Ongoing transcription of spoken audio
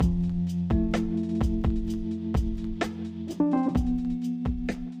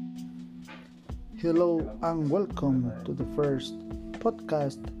Hello and welcome to the first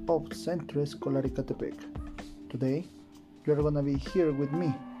podcast of Centro Escolar Ecatepec. Today, you're gonna be here with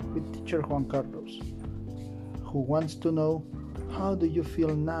me, with teacher Juan Carlos, who wants to know how do you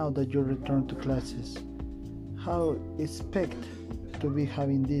feel now that you return to classes? How expect to be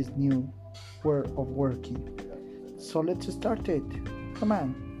having this new way of working? So let's start it. Come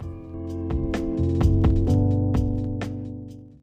on.